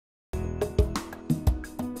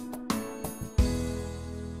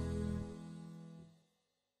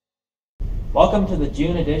Welcome to the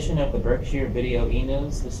June edition of the Berkshire Video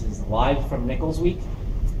E-News. This is live from Nichols Week.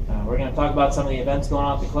 We're going to talk about some of the events going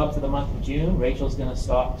on at the club for the month of June. Rachel's going to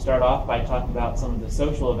start off by talking about some of the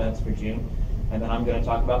social events for June, and then I'm going to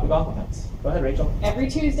talk about the golf events. Go ahead, Rachel. Every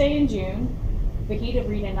Tuesday in June, fajita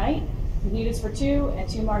burrito night, fajitas for $2 and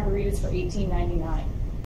 2 margaritas for $18.99.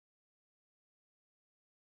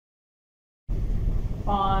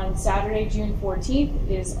 On Saturday, June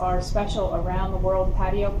 14th, is our special Around the World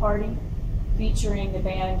patio party featuring the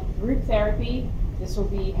band Group Therapy. This will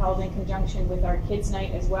be held in conjunction with our Kids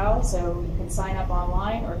Night as well, so you can sign up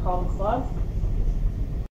online or call the club.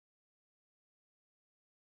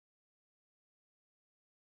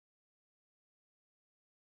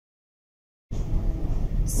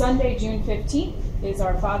 Sunday, June 15th, is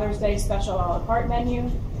our Father's Day special a la carte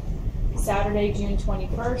menu. Saturday, June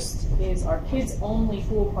 21st, is our kids-only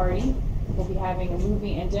pool party. We'll be having a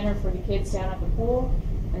movie and dinner for the kids down at the pool.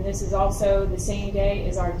 And this is also the same day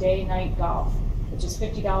as our day-night golf, which is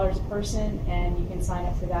 $50 a person, and you can sign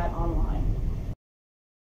up for that online.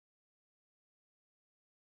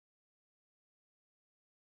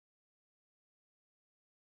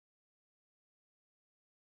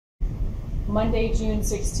 Monday, June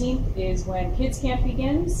 16th, is when Kids Camp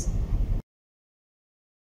begins.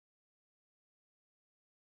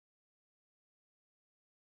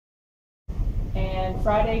 And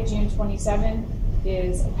Friday, June 27th,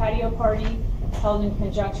 is a patio party held in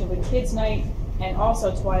conjunction with Kids Night and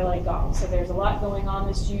also Twilight Golf. So there's a lot going on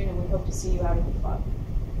this June, and we hope to see you out at the club.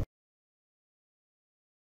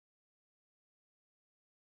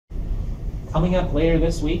 Coming up later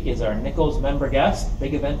this week is our Nichols Member Guest,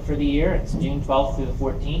 big event for the year. It's June 12th through the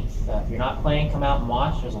 14th. If you're not playing, come out and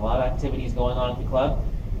watch. There's a lot of activities going on at the club.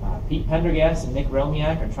 Pete Pendergast and Nick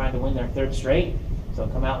Romiak are trying to win their 3rd straight, so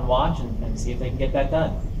come out and watch and see if they can get that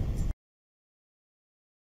done.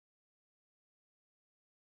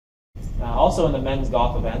 Also in the men's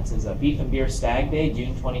golf events is a Beef and Beer Stag Day,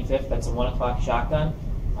 June 25th. That's a 1 o'clock shotgun.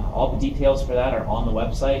 All the details for that are on the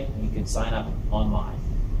website, and you can sign up online.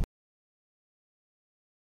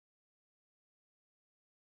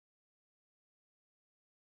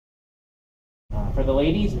 For the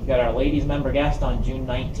ladies, we've got our ladies member guest on June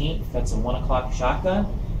 19th. That's a 1 o'clock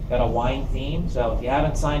shotgun. Got a wine theme, so if you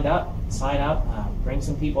haven't signed up, sign up. Bring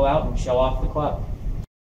some people out and show off the club.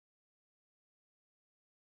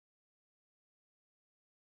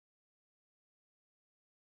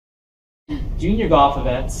 Junior golf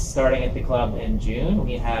events starting at the club in June.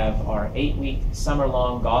 We have our 8-week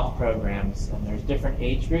summer-long golf programs, and there's different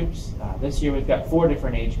age groups. This year we've got 4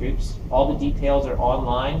 different age groups. All the details are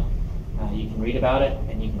online. You can read about it,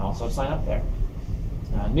 and you can also sign up there.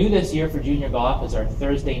 New this year for junior golf is our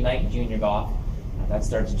Thursday night junior golf. That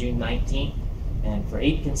starts June 19th, and for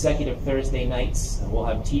 8 consecutive Thursday nights, we'll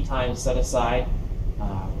have tee times set aside.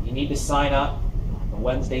 You need to sign up by the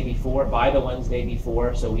Wednesday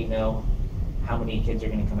before, so we know how many kids are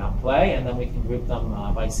going to come out and play, and then we can group them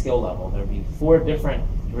by skill level. There'll be 4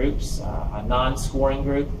 different groups, a non-scoring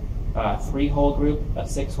group, a 3-hole group, a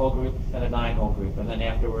 6-hole group, and a 9-hole group, and then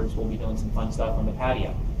afterwards we'll be doing some fun stuff on the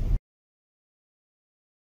patio.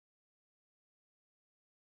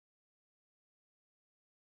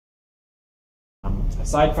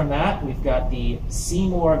 Aside from that, we've got the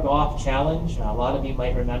Seymour Golf Challenge. A lot of you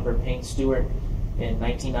might remember Payne Stewart in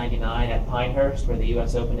 1999 at Pinehurst, where the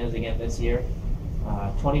U.S. Open is again this year.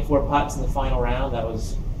 24 putts in the final round. That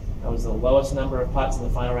was the lowest number of putts in the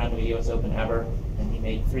final round of a U.S. Open ever, and he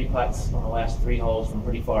made 3 putts on the last 3 holes from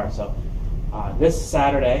pretty far. So this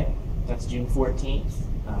Saturday, that's June 14th,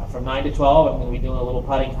 from 9 to 12, I'm going to be doing a little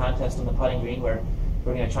putting contest on the putting green where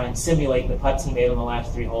we're going to try and simulate the putts he made on the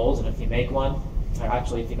last 3 holes, and if you make one, or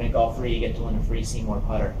actually if you make all 3, you get to win a free Seymour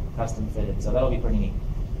putter, custom fitted. So that'll be pretty neat.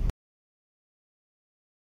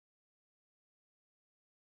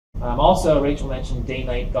 Also, Rachel mentioned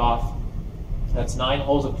day-night golf. That's 9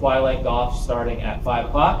 holes of twilight golf starting at 5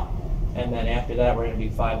 o'clock, and then after that we're going to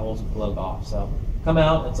do 5 holes of glow golf. So come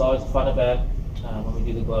out, it's always a fun event when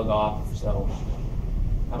we do the glow golf, so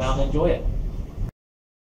come out and enjoy it.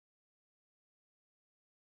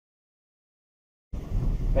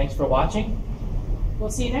 Thanks for watching. We'll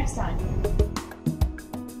see you next time.